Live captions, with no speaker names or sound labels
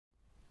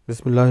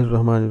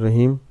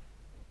Bismillahirrahmanirrahim.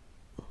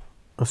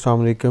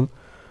 Assalamu alaikum.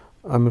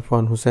 I'm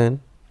Irfan Hussain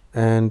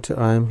and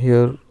I am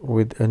here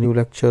with a new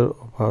lecture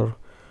of our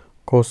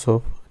course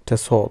of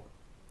TESOL.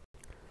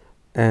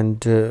 And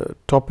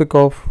topic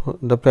of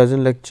the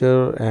present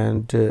lecture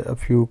and a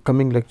few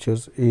coming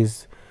lectures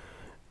is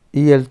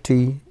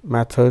ELT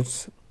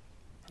methods,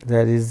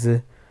 that is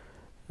an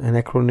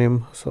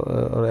acronym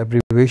or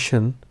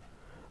abbreviation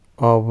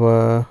of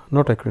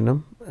not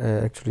acronym,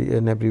 actually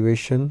an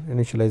abbreviation,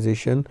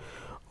 initialization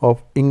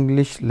of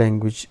English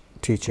language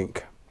teaching.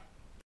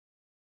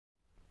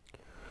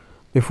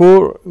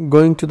 Before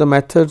going to the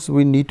methods,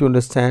 we need to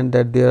understand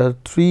that there are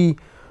three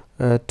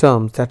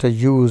terms that are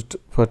used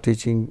for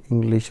teaching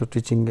English or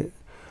teaching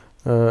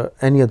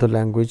any other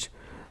language.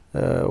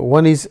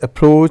 One is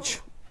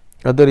approach,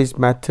 other is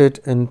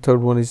method, and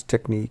third one is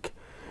technique.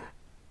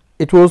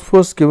 It was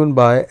first given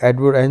by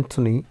Edward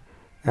Anthony,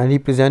 and he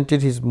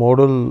presented his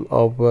model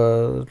of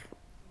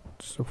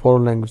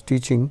foreign language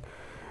teaching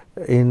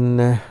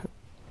in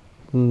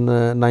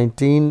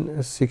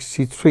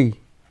 1963.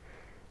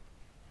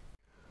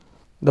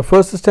 The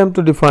first attempt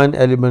to define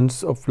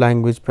elements of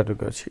language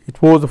pedagogy.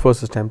 It was the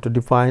first attempt to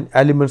define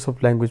elements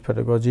of language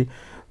pedagogy.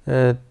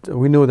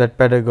 We know that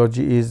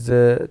pedagogy is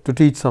to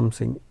teach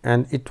something,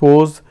 and it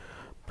was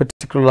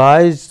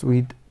particularized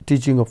with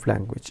teaching of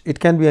language. It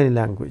can be any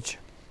language.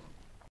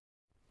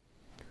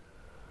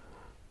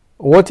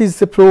 What is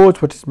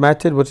approach? What is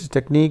method? What is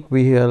technique?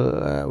 We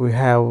have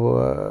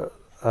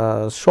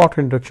a short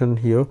introduction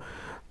here.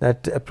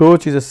 That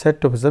approach is a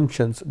set of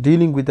assumptions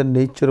dealing with the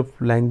nature of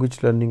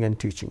language learning and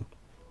teaching.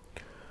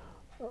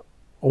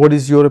 What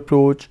is your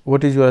approach?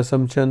 What is your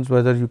assumptions?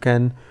 Whether you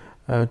can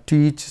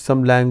teach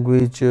some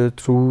language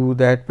through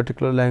that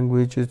particular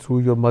language, through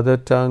your mother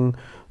tongue,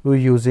 through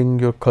using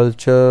your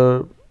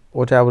culture,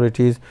 whatever it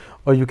is,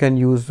 or you can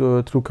use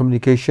through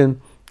communication.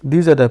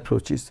 These are the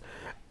approaches,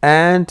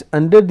 and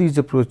under these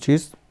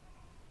approaches,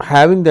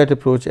 having that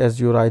approach as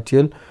your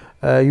ideal,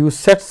 you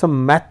set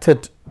some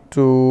method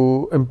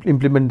to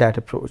implement that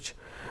approach.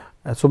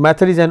 So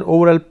method is an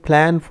overall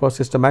plan for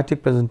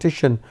systematic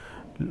presentation,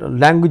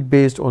 language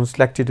based on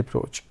selected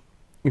approach.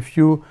 If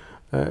you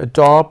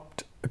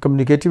adopt a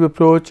communicative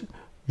approach,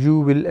 you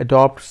will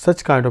adopt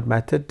such kind of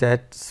method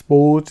that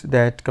supports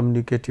that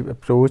communicative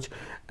approach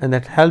and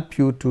that help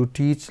you to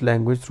teach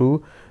language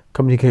through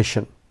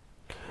communication.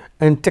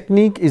 And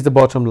technique is the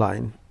bottom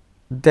line,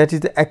 that is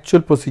the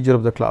actual procedure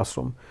of the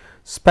classroom,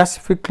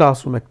 specific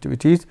classroom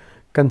activities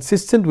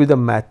consistent with a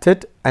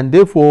method and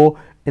therefore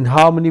in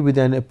harmony with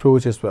an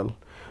approach as well.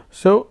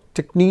 So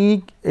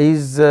technique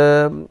is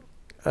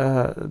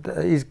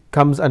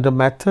comes under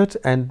method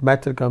and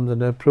method comes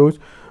under approach.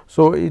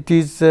 So it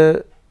is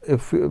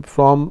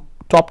from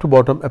top to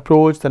bottom,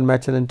 approach, then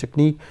method and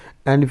technique,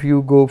 and if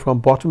you go from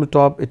bottom to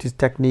top, it is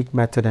technique,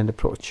 method and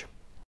approach.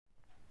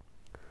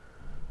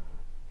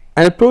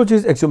 An approach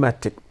is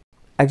axiomatic.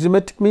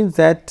 Axiomatic means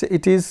that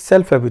it is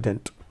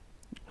self-evident.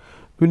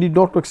 You need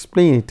not to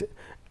explain it.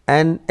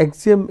 An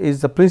axiom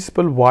is a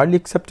principle widely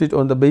accepted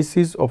on the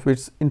basis of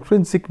its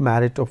intrinsic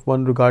merit of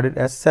one regarded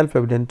as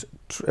self-evident,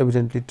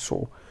 evidently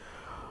true.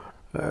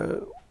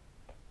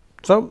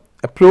 So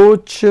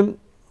approach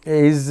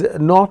is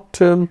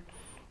not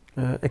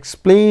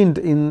explained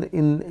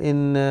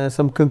in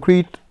some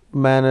concrete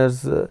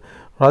manners,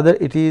 rather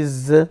it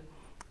is a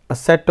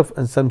set of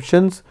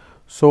assumptions.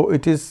 So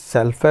it is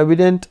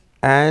self-evident,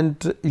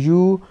 and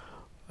you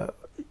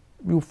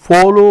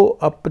follow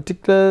a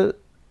particular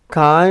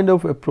kind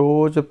of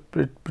approach, a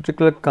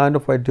particular kind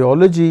of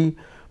ideology,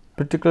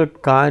 particular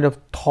kind of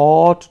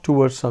thought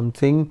towards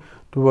something,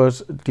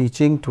 towards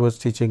teaching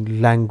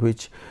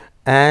language,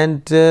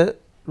 and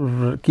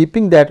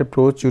keeping that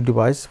approach, you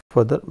devise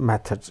further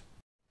methods.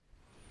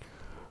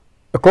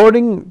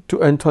 According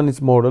to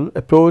Anthony's model,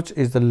 approach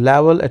is the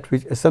level at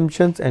which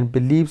assumptions and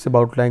beliefs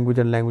about language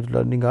and language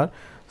learning are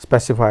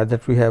specified,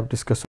 that we have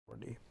discussed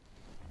already.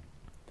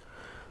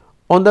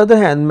 On the other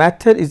hand,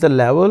 method is the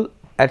level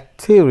at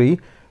theory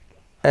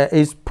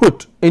is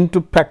put into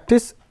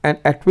practice and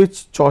at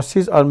which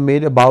choices are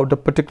made about the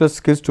particular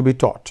skills to be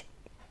taught.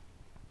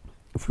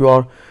 If you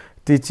are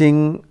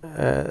teaching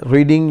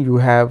reading, you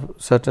have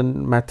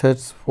certain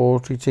methods for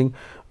teaching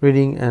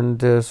reading,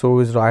 and so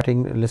is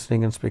writing,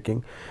 listening and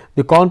speaking.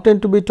 The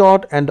content to be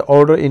taught and the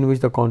order in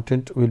which the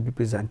content will be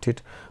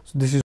presented. So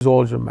this is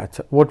all your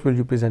method. What will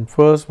you present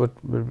first, what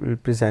will you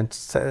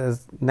present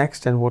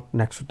next, and what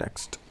next to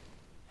next.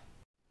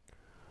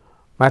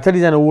 Method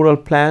is an overall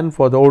plan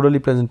for the orderly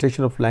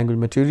presentation of language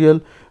material.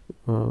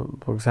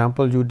 For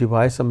example, you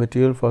devise some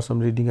material for some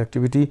reading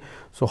activity.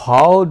 So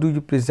how do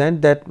you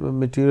present that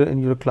material in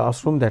your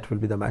classroom? That will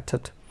be the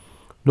method.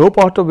 No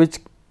part of which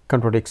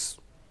contradicts.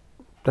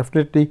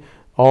 Definitely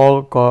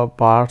all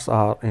parts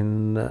are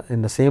in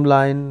the same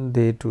line,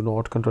 they do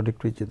not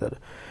contradict each other,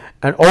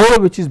 and all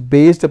of which is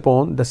based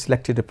upon the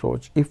selected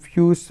approach. If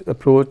you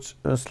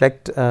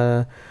select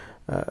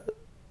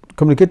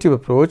communicative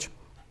approach,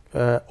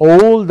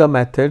 all the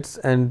methods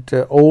and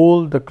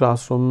all the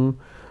classroom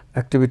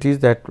activities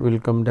that will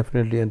come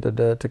definitely under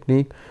the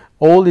technique,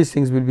 all these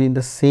things will be in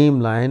the same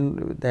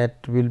line,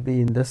 that will be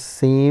in the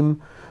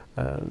same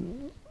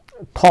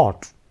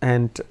thought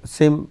and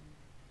same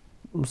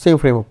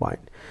frame of mind.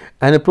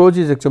 An approach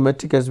is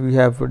axiomatic, as we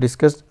have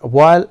discussed,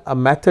 while a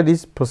method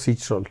is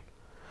procedural.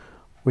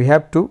 We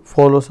have to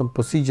follow some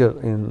procedure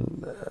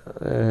in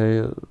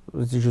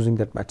using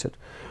that method.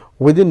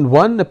 Within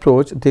one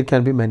approach there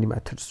can be many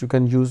methods. You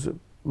can use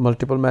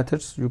multiple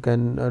methods, you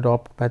can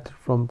adopt method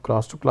from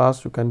class to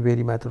class, you can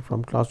vary method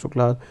from class to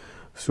class,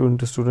 student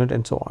to student,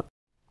 and so on.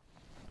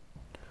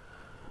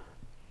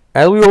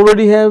 As we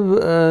already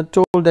have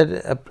told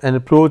that an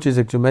approach is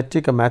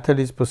axiomatic, a method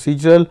is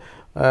procedural.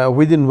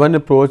 Within one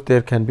approach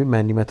there can be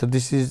many methods.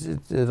 This is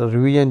a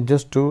revision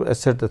just to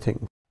assert the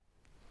thing.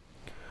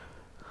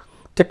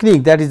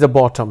 Technique, that is the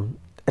bottom.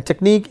 A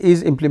technique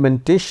is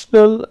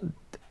implementational,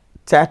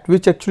 that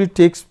which actually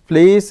takes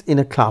place in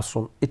a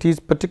classroom. It is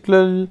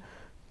particular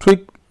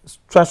trick,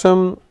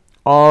 stratum,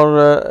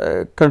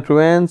 or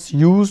contrivance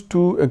used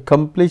to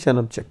accomplish an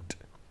object.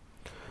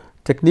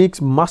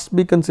 Techniques must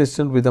be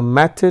consistent with a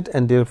method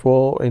and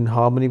therefore in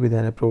harmony with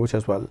an approach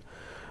as well.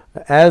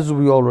 As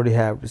we already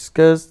have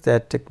discussed,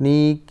 that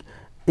technique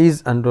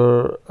is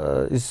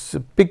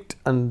picked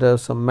under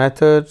some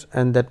method,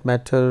 and that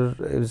method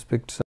is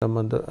picked some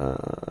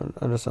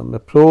under some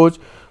approach.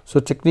 So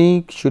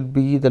technique should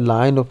be the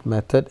line of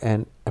method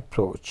and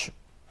approach.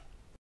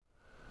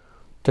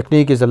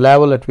 Technique is a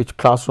level at which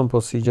classroom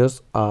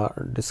procedures are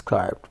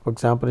described. For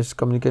example, it's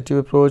communicative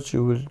approach,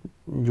 you will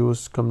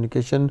use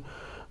communication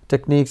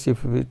techniques.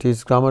 If it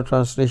is grammar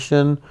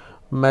translation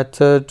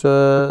method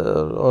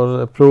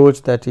or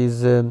approach, that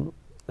is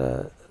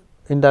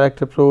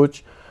indirect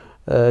approach,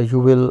 you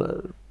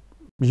will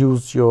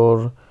use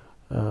your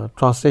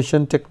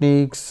translation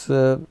techniques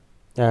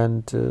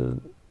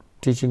and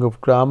teaching of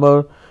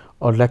grammar,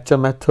 or lecture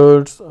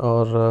methods,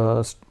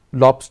 or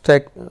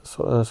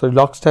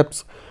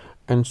locksteps,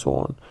 and so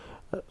on.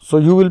 So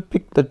you will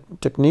pick the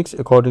techniques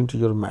according to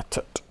your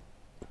method.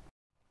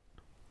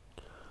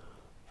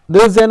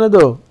 There is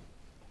another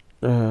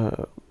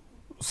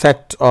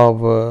set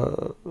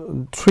of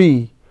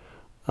 3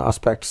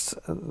 aspects,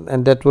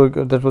 and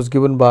that was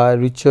given by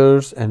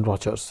Richards and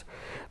Rogers.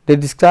 They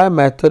describe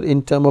method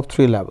in terms of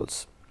 3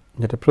 levels: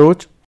 that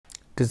approach,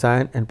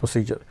 design, and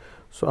procedure.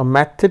 So a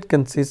method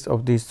consists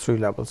of these 3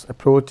 levels: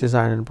 approach,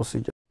 design, and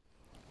procedure.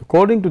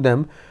 According to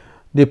them,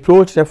 the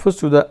approach refers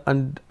to the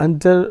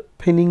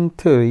underpinning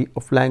theory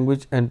of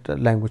language and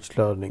language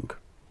learning.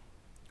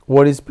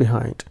 What is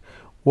behind,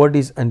 what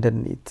is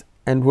underneath,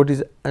 and what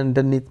is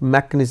underneath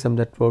mechanism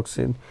that works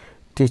in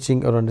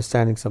teaching or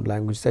understanding some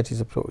language. That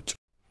is approach.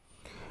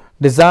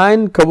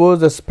 Design covers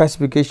the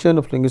specification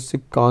of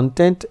linguistic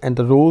content and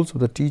the roles of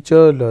the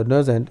teacher,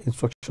 learners, and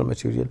instructional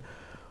material.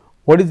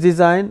 What is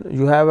design?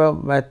 You have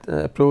an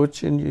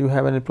approach in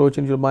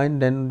your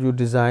mind, then you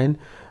design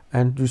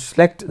and you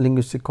select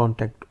linguistic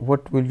content.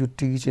 What will you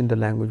teach in the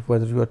language?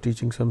 Whether you are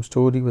teaching some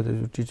story, whether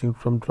you are teaching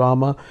from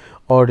drama,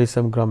 or it is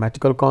some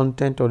grammatical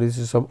content, or this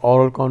is some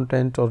oral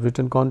content or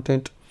written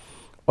content.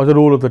 Or the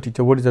role of the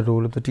teacher. What is the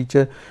role of the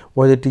teacher?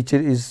 Whether the teacher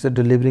is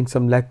delivering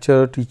some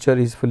lecture, teacher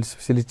is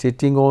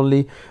facilitating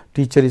only,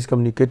 teacher is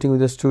communicating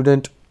with the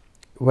student,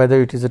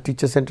 whether it is a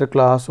teacher center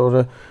class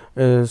or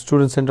a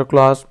student center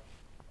class.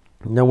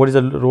 Now what is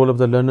the role of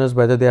the learners?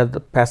 Whether they are the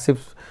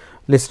passive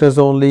listeners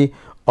only,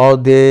 or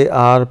they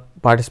are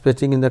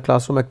participating in the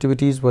classroom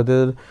activities,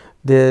 whether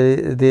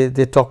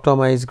their talk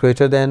time is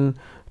greater than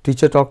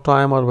teacher talk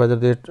time, or whether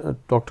their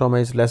talk time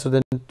is lesser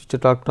than teacher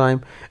talk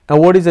time. And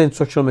what is the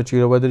instructional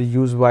material? Whether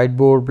you use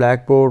whiteboard,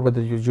 blackboard,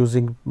 whether you're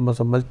using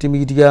some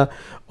multimedia,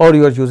 or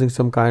you are using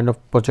some kind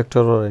of projector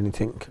or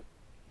anything.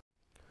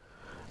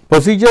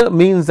 Procedure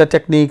means the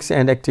techniques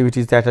and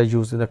activities that are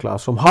used in the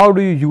classroom. How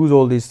do you use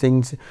all these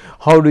things?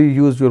 How do you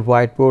use your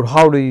whiteboard?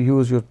 How do you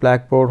use your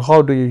blackboard?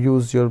 How do you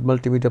use your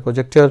multimedia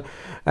projector?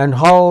 And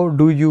how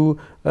do you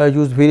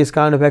use various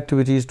kind of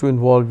activities to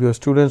involve your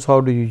students? How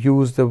do you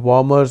use the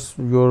warmers,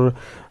 your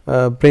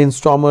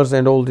brainstormers,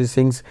 and all these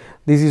things?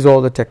 This is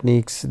all the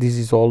techniques. This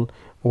is all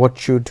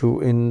what you do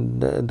in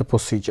the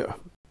procedure.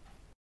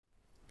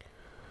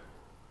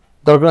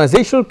 The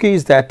organizational key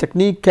is that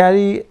technique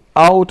carry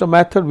out a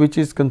method which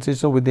is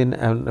consistent within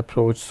an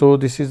approach. So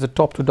this is the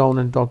top to down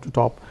and top to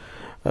top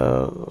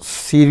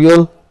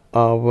serial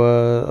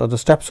of the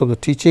steps of the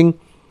teaching.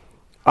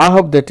 I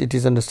hope that it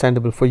is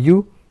understandable for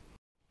you.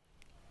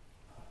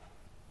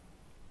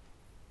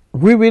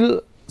 We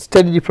will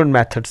study different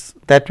methods.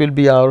 That will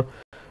be our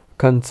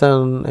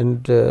concern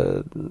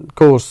and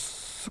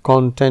course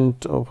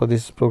content for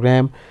this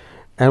program.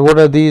 And what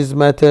are these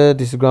methods?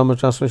 This is grammar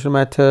translation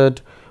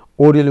method,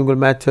 audiolingual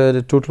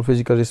method, total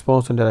physical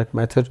response, and direct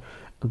method.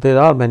 There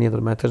are many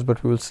other methods,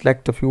 but we will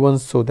select a few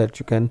ones so that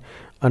you can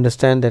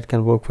understand, that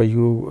can work for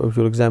you,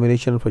 your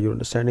examination, for your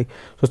understanding.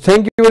 So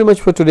thank you very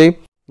much for today.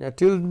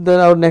 Till then,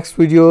 our next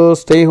video,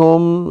 stay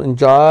home,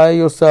 enjoy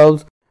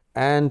yourselves,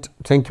 and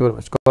thank you very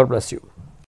much. God bless you.